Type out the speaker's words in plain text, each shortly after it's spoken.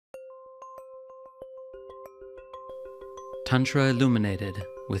Tantra Illuminated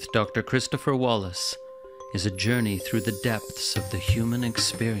with Dr. Christopher Wallace is a journey through the depths of the human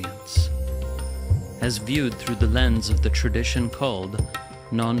experience, as viewed through the lens of the tradition called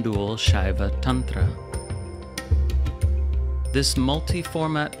non-dual Shaiva Tantra. This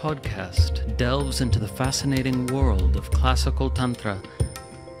multi-format podcast delves into the fascinating world of classical Tantra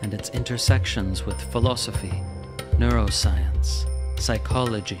and its intersections with philosophy, neuroscience,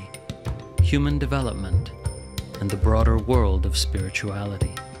 psychology, human development, and the broader world of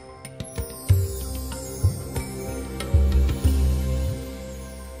spirituality.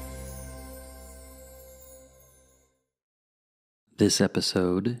 This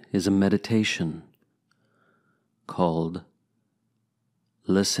episode is a meditation called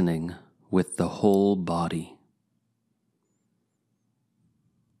Listening with the Whole Body.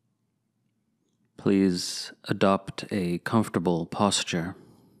 Please adopt a comfortable posture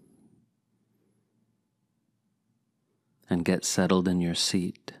and get settled in your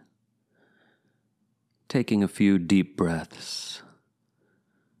seat, taking a few deep breaths.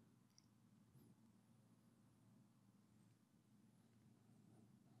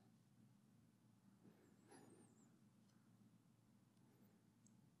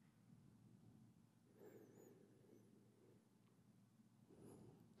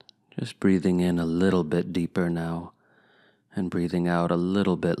 Just breathing in a little bit deeper now, and breathing out a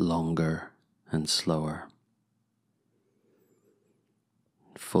little bit longer and slower.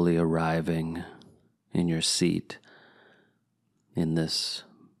 Fully arriving in your seat in this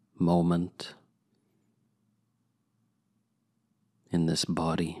moment, in this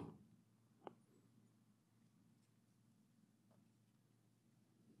body.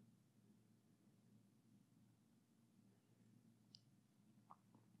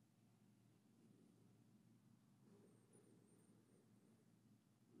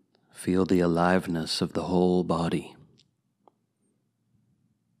 Feel the aliveness of the whole body.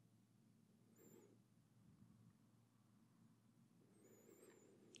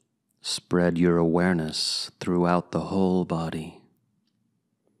 Spread your awareness throughout the whole body.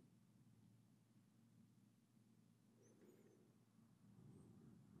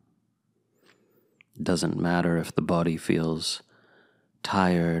 It doesn't matter if the body feels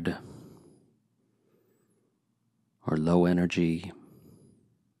tired or low energy.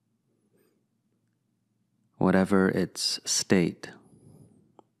 Whatever its state,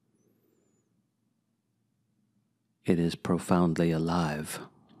 it is profoundly alive.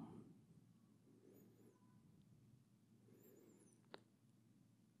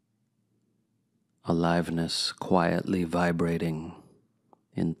 Aliveness quietly vibrating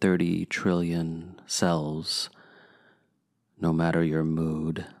in 30 trillion cells, no matter your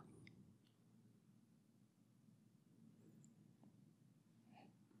mood.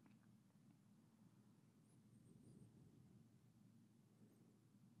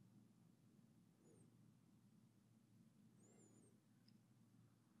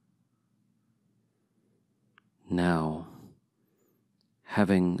 Now,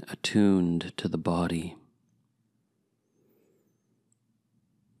 having attuned to the body,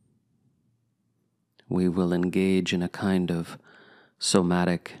 we will engage in a kind of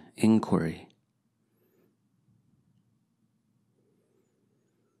somatic inquiry.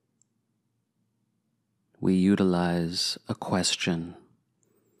 We utilize a question,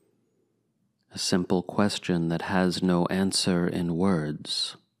 a simple question that has no answer in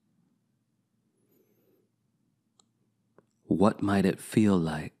words. What might it feel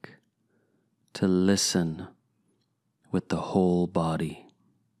like to listen with the whole body?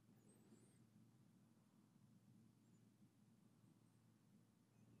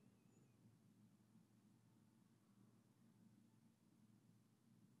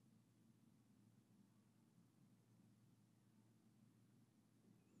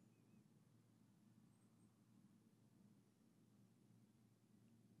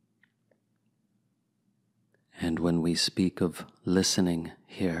 And when we speak of listening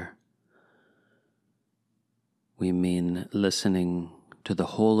here, we mean listening to the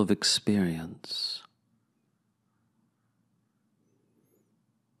whole of experience.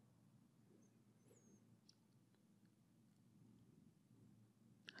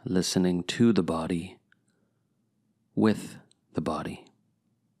 Listening to the body with the body.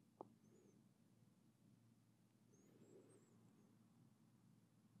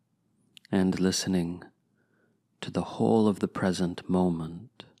 And listening to the whole of the present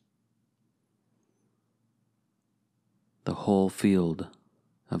moment, the whole field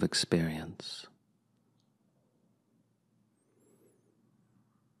of experience.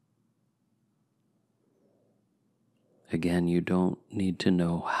 Again, you don't need to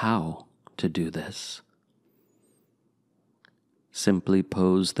know how to do this. simply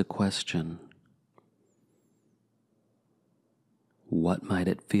pose the question, what might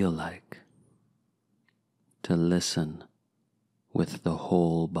it feel like to listen with the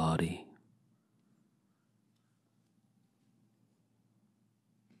whole body?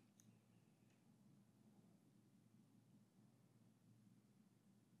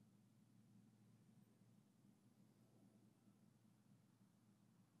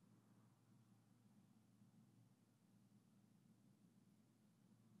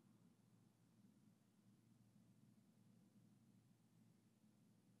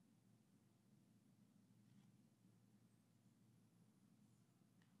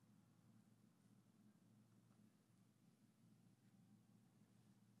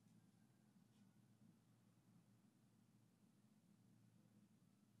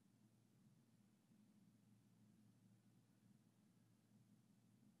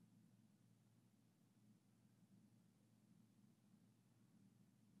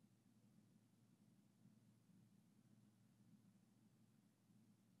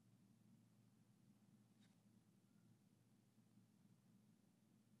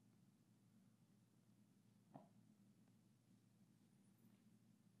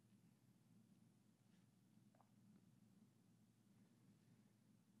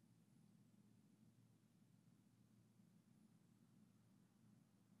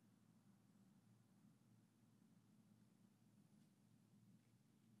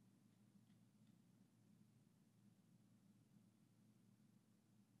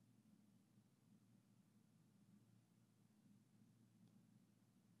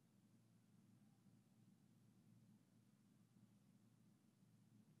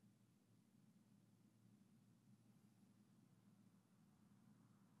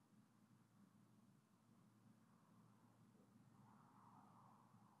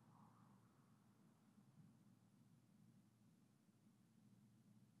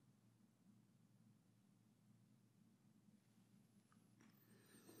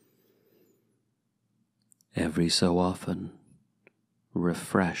 Every so often,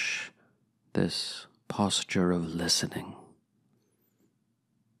 refresh this posture of listening.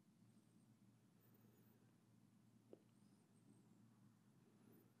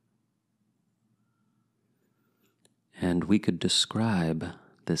 And we could describe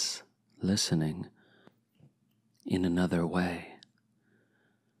this listening in another way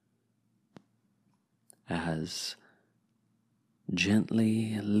as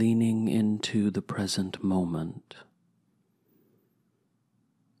gently leaning into the present moment,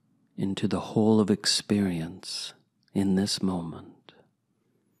 into the whole of experience in this moment,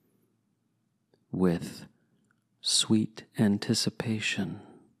 with sweet anticipation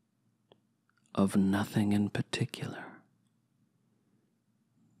of nothing in particular.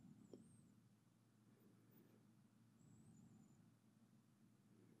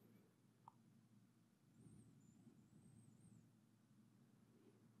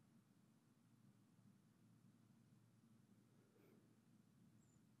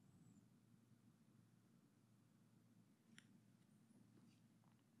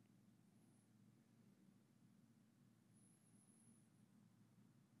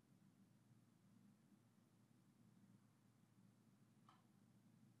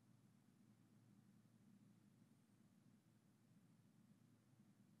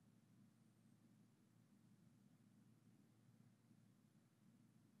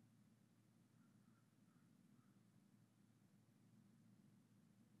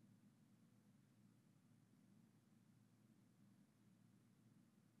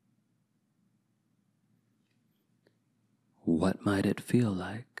 What might it feel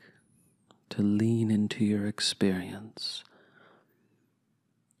like to lean into your experience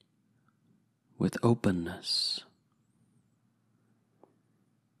with openness?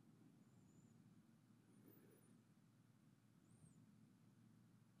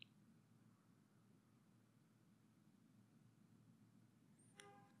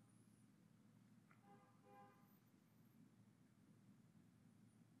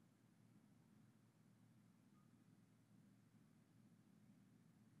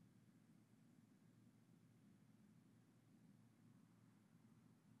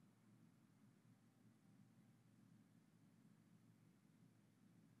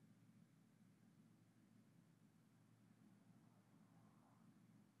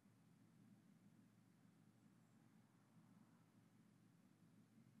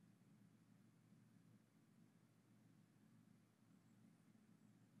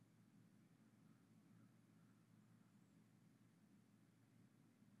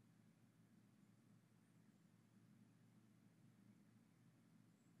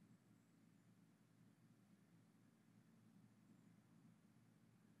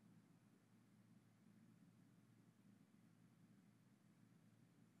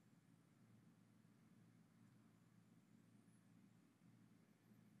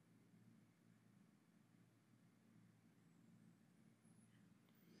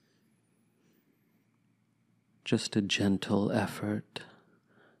 just a gentle effort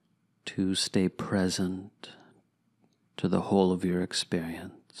to stay present to the whole of your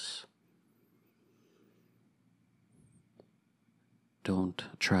experience. Don't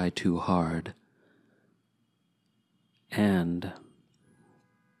try too hard, and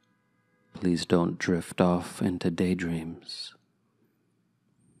please don't drift off into daydreams.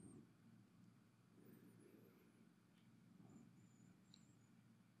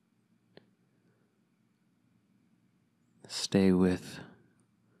 Stay with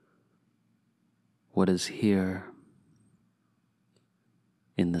what is here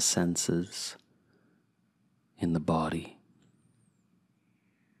in the senses, in the body.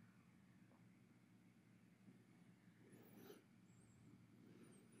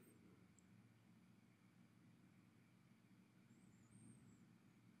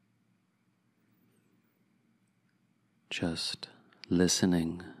 Just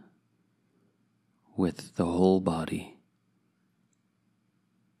listening with the whole body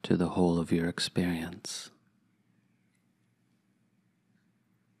to the whole of your experience.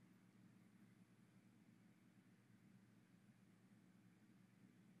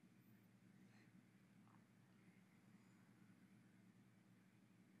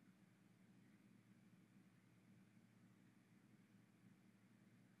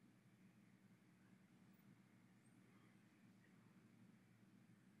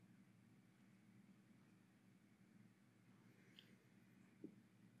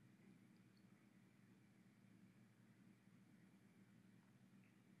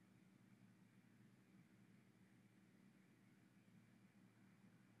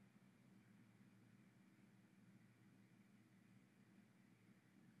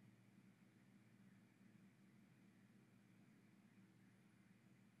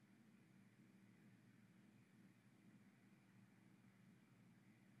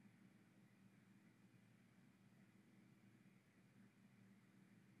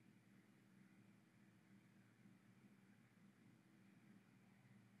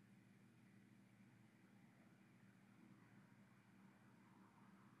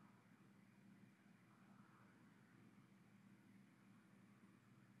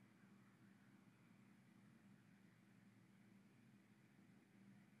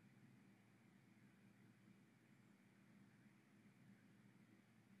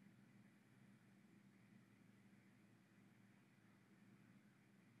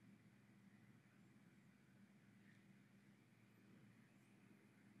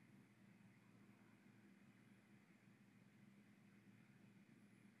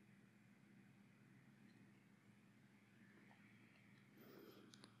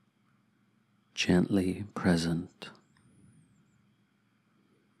 Gently present.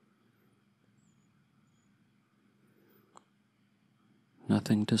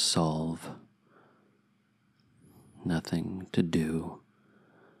 Nothing to solve, nothing to do,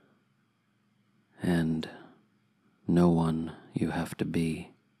 and no one you have to be.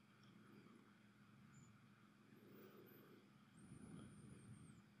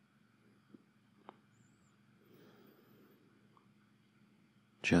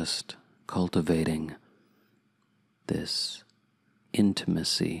 Just cultivating this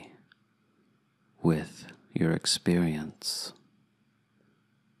intimacy with your experience.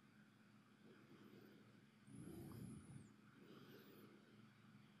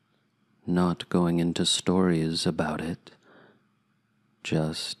 Not going into stories about it,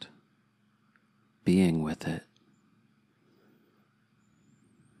 just being with it.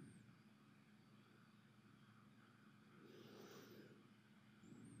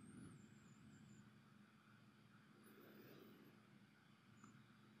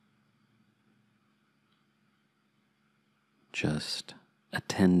 Just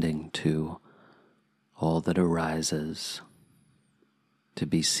attending to all that arises to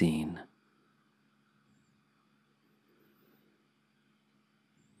be seen.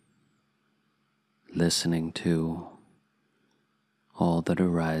 Listening to all that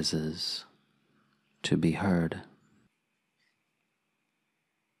arises to be heard.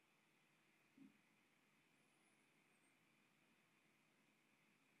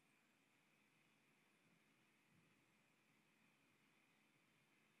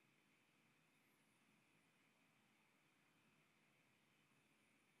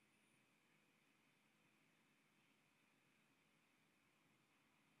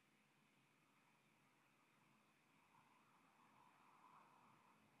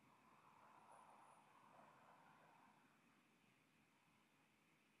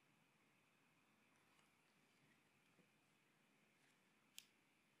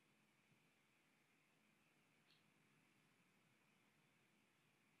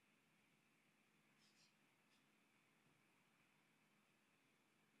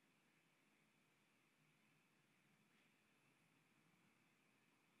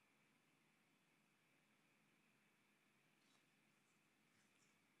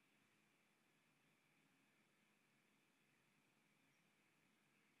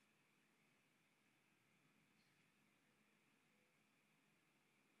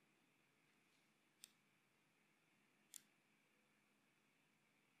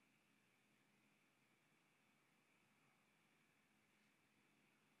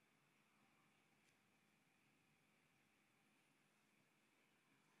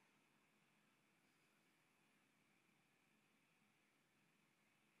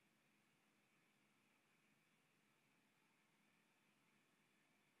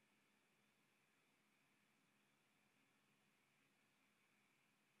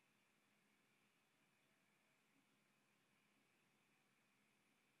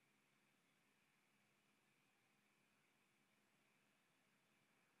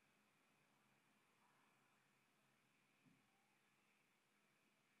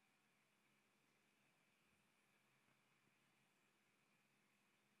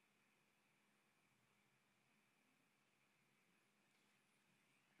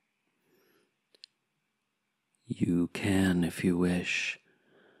 You can, if you wish,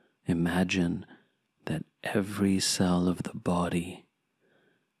 imagine that every cell of the body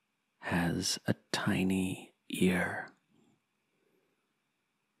has a tiny ear.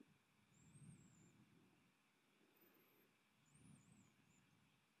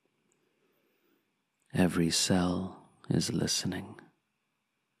 Every cell is listening.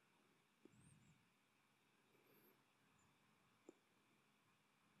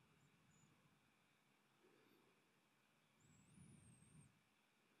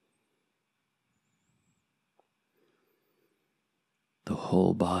 The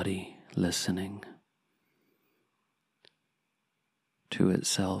whole body listening to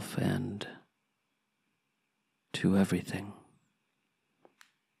itself and to everything.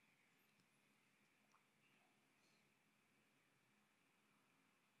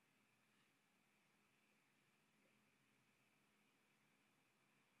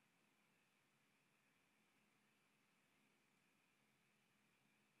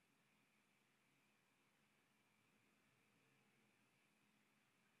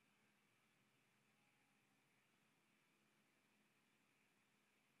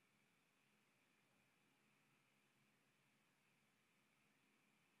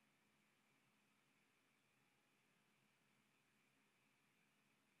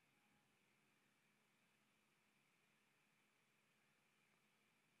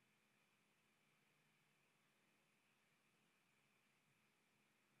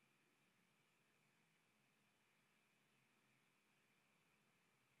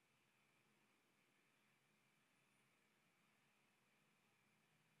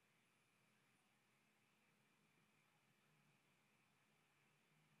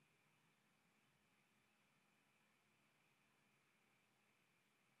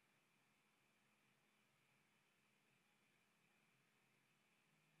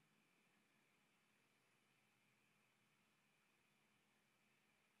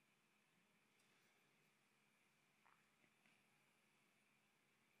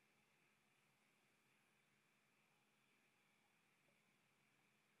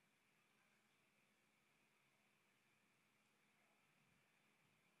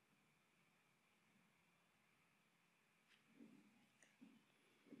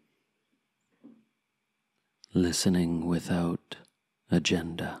 Listening without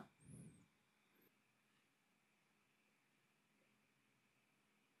agenda.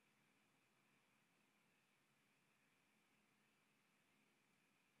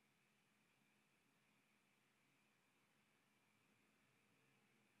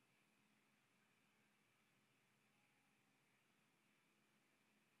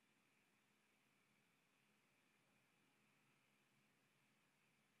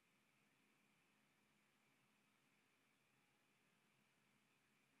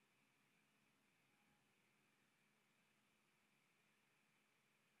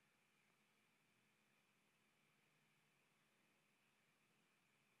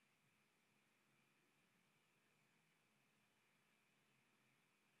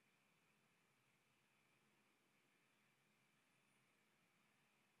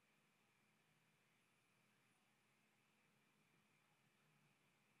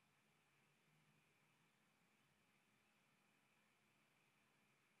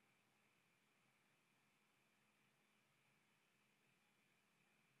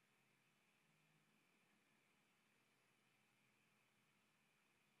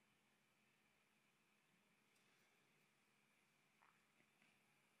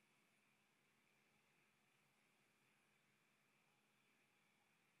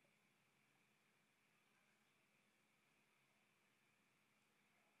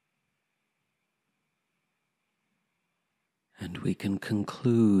 And we can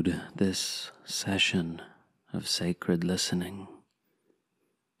conclude this session of sacred listening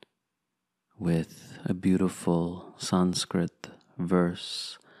with a beautiful Sanskrit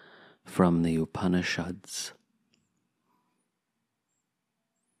verse from the Upanishads.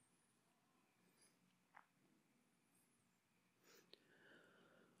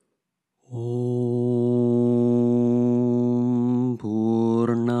 Om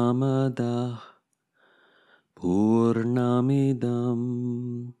Purnamada Purnamidam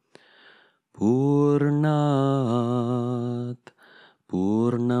Purnat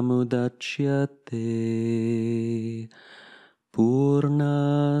Purnamudachyate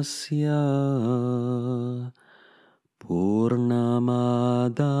Purnasya Purnamadaya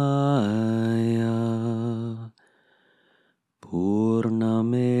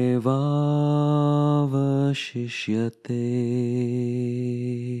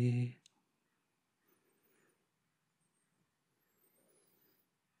Purnamevavashishyate.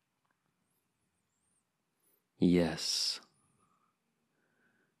 this,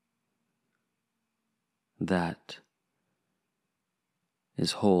 that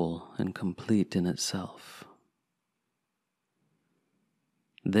is whole and complete in itself.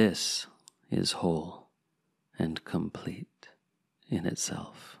 This is whole and complete in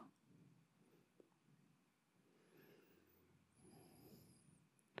itself.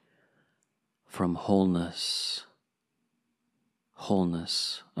 From wholeness,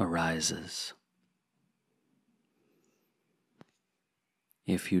 wholeness arises.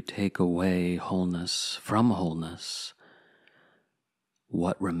 If you take away wholeness from wholeness,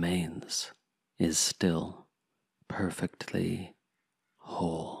 what remains is still perfectly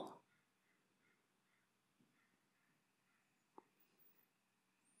whole.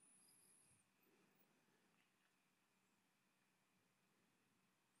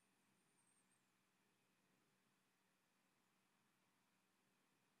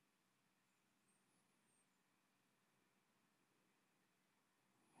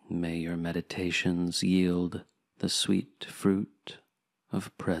 May your meditations yield the sweet fruit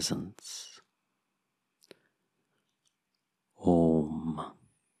of presence. Om.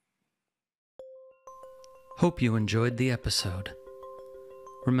 Hope you enjoyed the episode.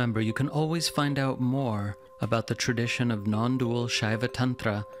 Remember, you can always find out more about the tradition of non-dual Shaiva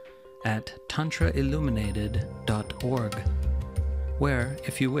Tantra at tantrailluminated.org, where,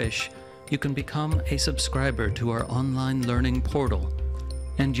 if you wish, you can become a subscriber to our online learning portal,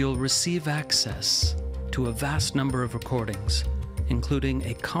 and you'll receive access to a vast number of recordings, including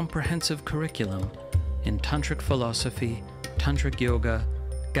a comprehensive curriculum in tantric philosophy, tantric yoga,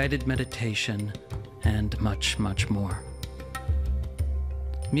 guided meditation, and much, much more.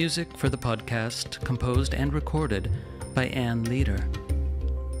 Music for the podcast composed and recorded by Ann Leader.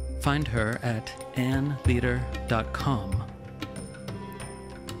 Find her at annleader.com.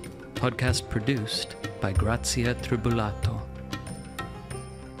 Podcast produced by Grazia Tribulato.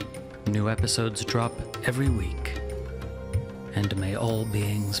 New episodes drop every week, and may all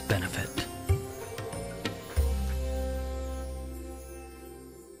beings benefit.